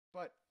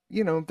But,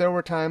 there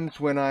were times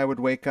when I would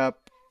wake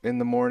up in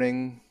the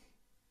morning,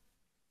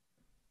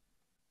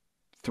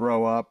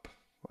 throw up.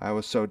 I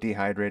was so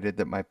dehydrated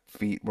that my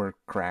feet were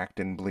cracked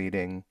and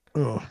bleeding,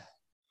 Ugh.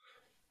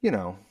 you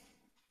know.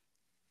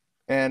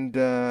 And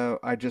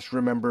I just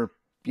remember,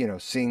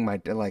 seeing my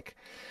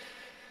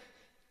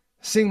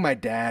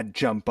dad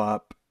jump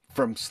up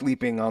from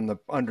sleeping on the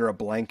under a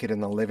blanket in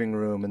the living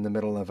room in the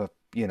middle of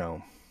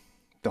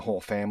the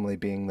whole family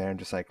being there and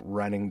just like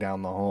running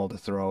down the hall to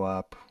throw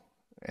up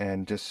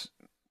and just,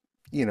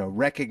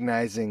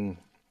 recognizing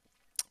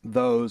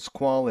those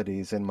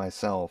qualities in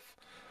myself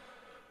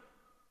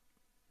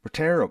were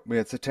terrible.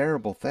 It's a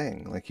terrible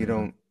thing. Like you Yeah.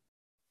 don't,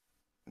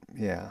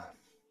 yeah.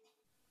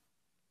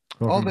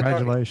 Well, All the time.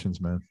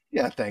 congratulations, man.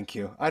 Yeah, thank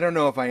you. I don't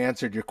know if I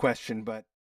answered your question, but